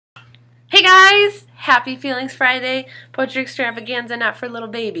Hey guys! Happy Feelings Friday. Poetry Extravaganza, not for little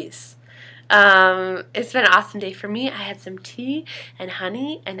babies. It's been an awesome day for me. I had some tea and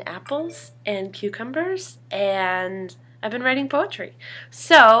honey and apples and cucumbers, and I've been writing poetry.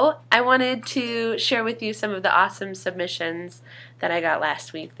 So I wanted to share with you some of the awesome submissions that I got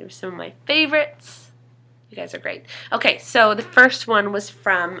last week. They were some of my favorites. You guys are great. Okay, so the first one was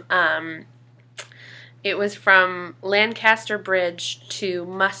from it was from Lancaster Bridge to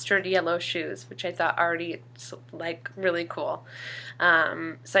Mustard Yellow Shoes, which I thought already like really cool.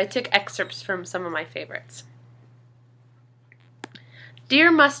 So I took excerpts from some of my favorites.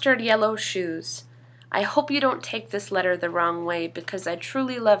 Dear Mustard Yellow Shoes, I hope you don't take this letter the wrong way because I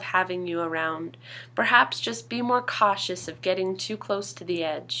truly love having you around. Perhaps just be more cautious of getting too close to the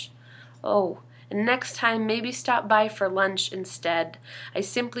edge. Oh, and next time maybe stop by for lunch instead. I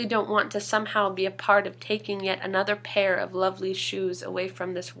simply don't want to somehow be a part of taking yet another pair of lovely shoes away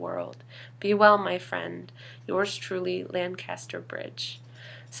from this world. Be well, my friend. Yours truly, Lancaster Bridge.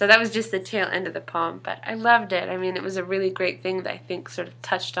 So that was just the tail end of the poem, but I loved it. I mean, it was a really great thing that I think sort of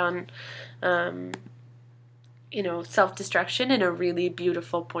touched on, self-destruction in a really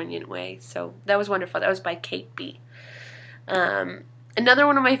beautiful, poignant way. So that was wonderful. That was by Kate B. Another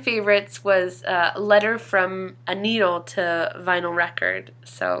one of my favorites was a letter from a needle to vinyl record.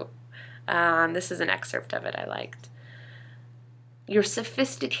 So this is an excerpt of it I liked. Your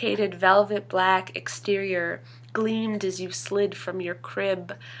sophisticated velvet black exterior gleamed as you slid from your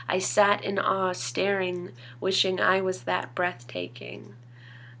crib. I sat in awe staring, wishing I was that breathtaking.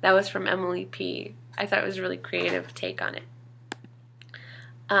 That was from Emily P. I thought it was a really creative take on it.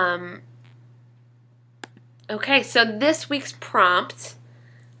 Okay, so this week's prompt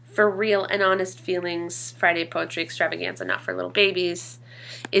for Real and Honest Feelings Friday Poetry Extravaganza, not for little babies,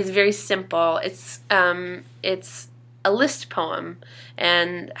 is very simple. It's a list poem,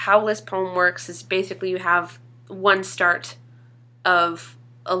 and how a list poem works is basically you have one start of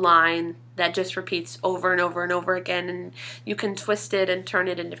a line that just repeats over and over and over again, and you can twist it and turn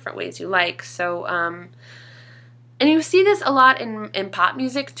it in different ways you like. So, and you see this a lot in pop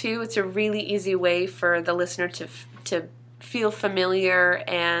music too. It's a really easy way for the listener to feel familiar,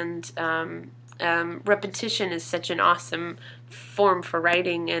 and repetition is such an awesome form for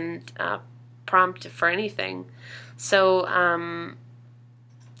writing and prompt for anything. So,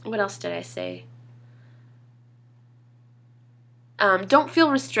 what else did I say? Don't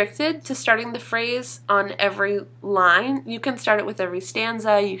feel restricted to starting the phrase on every line. You can start it with every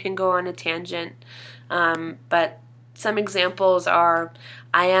stanza. You can go on a tangent, but some examples are,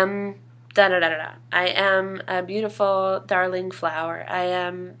 I am da-da-da-da-da. I am a beautiful, darling flower. I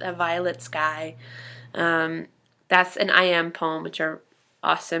am a violet sky. That's an I am poem, which are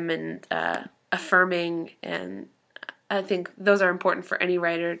awesome and affirming, and I think those are important for any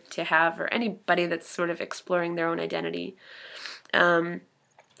writer to have, or anybody that's sort of exploring their own identity.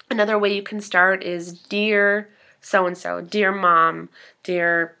 Another way you can start is dear so-and-so, dear mom,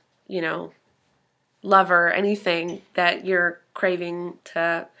 dear, lover, anything that you're craving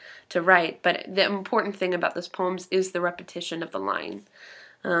to write. But the important thing about those poems is the repetition of the line.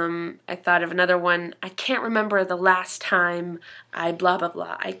 I thought of another one. I can't remember the last time I blah blah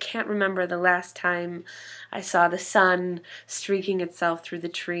blah. I can't remember the last time I saw the sun streaking itself through the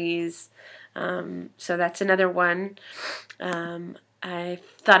trees. So that's another one. I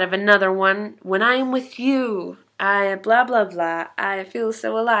thought of another one. When I'm with you, I blah blah blah. I feel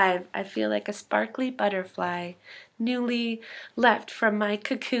so alive. I feel like a sparkly butterfly, newly left from my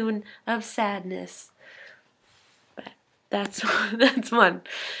cocoon of sadness. But that's one.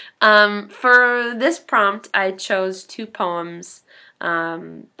 For this prompt, I chose two poems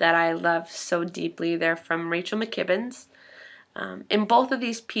that I love so deeply. They're from Rachel McKibbin's. In both of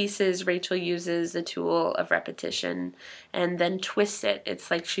these pieces, Rachel uses the tool of repetition and then twists it.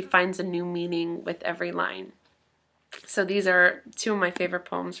 It's like she finds a new meaning with every line. So these are two of my favorite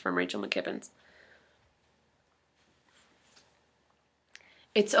poems from Rachel McKibbin's.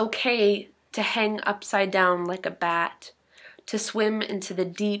 It's okay to hang upside down like a bat, to swim into the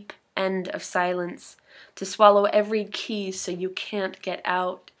deep end of silence, to swallow every key so you can't get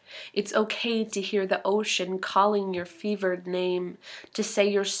out. It's okay to hear the ocean calling your fevered name, to say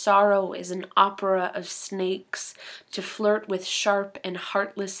your sorrow is an opera of snakes, to flirt with sharp and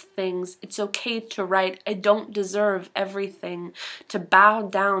heartless things. It's okay to write, I don't deserve everything, to bow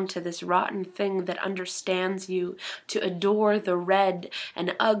down to this rotten thing that understands you, to adore the red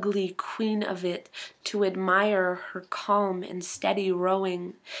and ugly queen of it, to admire her calm and steady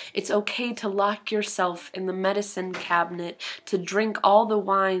rowing. It's okay to lock yourself in the medicine cabinet, to drink all the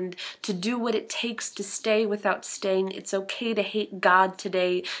wine mind, to do what it takes to stay without staying. It's okay to hate God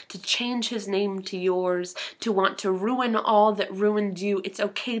today, to change his name to yours, to want to ruin all that ruined you. It's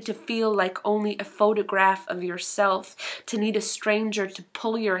okay to feel like only a photograph of yourself, to need a stranger to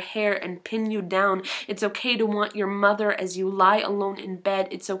pull your hair and pin you down. It's okay to want your mother as you lie alone in bed.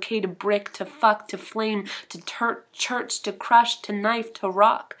 It's okay to brick, to fuck, to flame, to church, to crush, to knife, to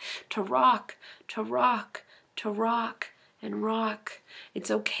rock, to rock, to rock, to rock and rock. It's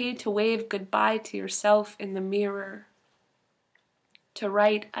okay to wave goodbye to yourself in the mirror. To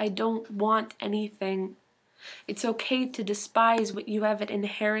write, I don't want anything. It's okay to despise what you have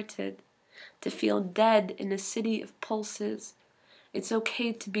inherited, to feel dead in a city of pulses. It's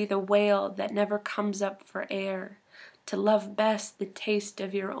okay to be the whale that never comes up for air, to love best the taste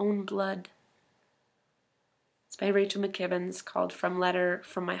of your own blood. It's by Rachel McKibbins, called From Letter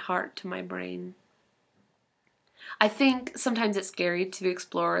from My Heart to My Brain. I think sometimes it's scary to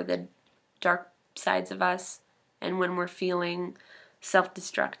explore the dark sides of us, and when we're feeling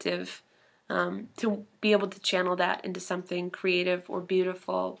self-destructive, to be able to channel that into something creative or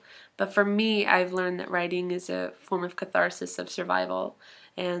beautiful. But for me, I've learned that writing is a form of catharsis, of survival,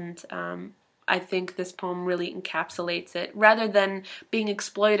 and I think this poem really encapsulates it. Rather than being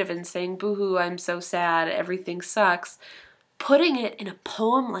exploitive and saying, boo-hoo, I'm so sad, everything sucks, putting it in a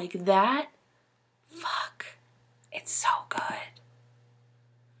poem like that, fuck, it's so good.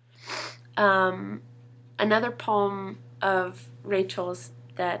 Another poem of Rachel's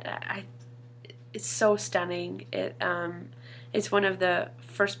that it's so stunning. It's one of the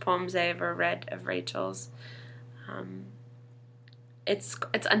first poems I ever read of Rachel's. It's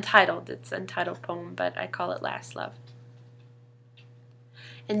untitled. It's an untitled poem, but I call it Last Love.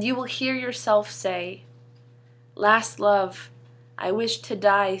 And you will hear yourself say, last love, I wish to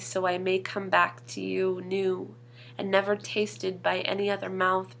die so I may come back to you new and never tasted by any other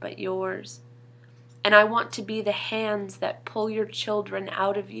mouth but yours. And I want to be the hands that pull your children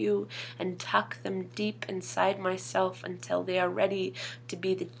out of you and tuck them deep inside myself until they are ready to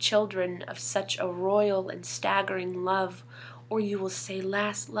be the children of such a royal and staggering love. Or you will say,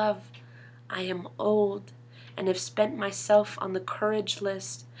 last love, I am old and have spent myself on the courage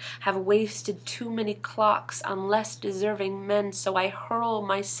list, have wasted too many clocks on less deserving men, so I hurl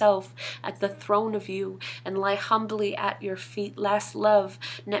myself at the throne of you and lie humbly at your feet. Last love,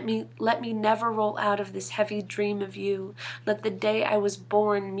 let me never roll out of this heavy dream of you. Let the day I was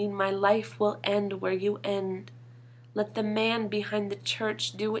born mean my life will end where you end. Let the man behind the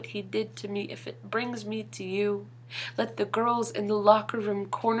church do what he did to me if it brings me to you. Let the girls in the locker room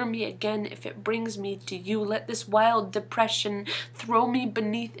corner me again if it brings me to you. Let this wild depression throw me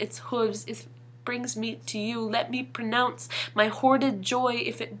beneath its hooves if it brings me to you. Let me pronounce my hoarded joy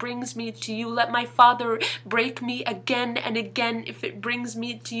if it brings me to you. Let my father break me again and again if it brings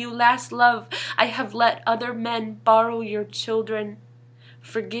me to you. Last love, I have let other men borrow your children.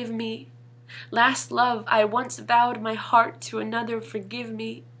 Forgive me. Last love, I once vowed my heart to another. Forgive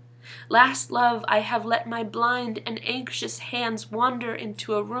me. Last love, I have let my blind and anxious hands wander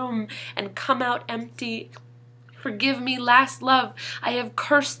into a room and come out empty. Forgive me. Last love, I have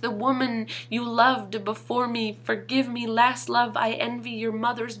cursed the woman you loved before me. Forgive me. Last love, I envy your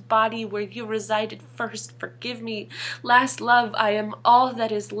mother's body where you resided first. Forgive me. Last love, I am all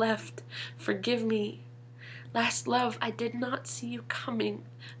that is left. Forgive me. Last love, I did not see you coming.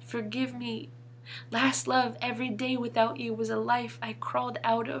 Forgive me. Last love, every day without you was a life I crawled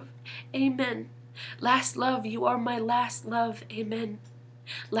out of. Amen. Last love, you are my last love. Amen.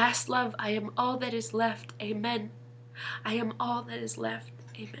 Last love, I am all that is left. Amen. I am all that is left.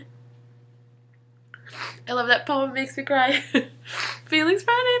 Amen. I love that poem. It makes me cry. Feelings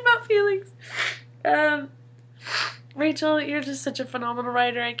Friday about feelings. Rachel, you're just such a phenomenal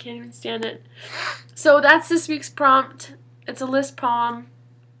writer. I can't even stand it. So that's this week's prompt. It's a list poem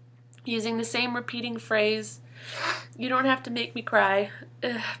using the same repeating phrase. You don't have to make me cry,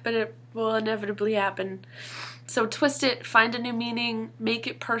 but it will inevitably happen. So twist it, find a new meaning, make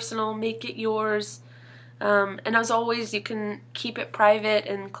it personal, make it yours. And as always, you can keep it private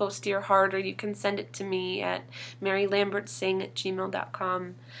and close to your heart, or you can send it to me at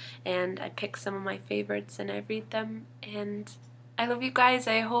marylambertsing@gmail.com, and I pick some of my favorites and I read them. And I love you guys.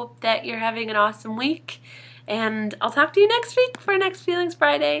 I hope that you're having an awesome week, and I'll talk to you next week for next Feelings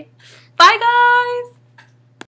Friday. Bye, guys!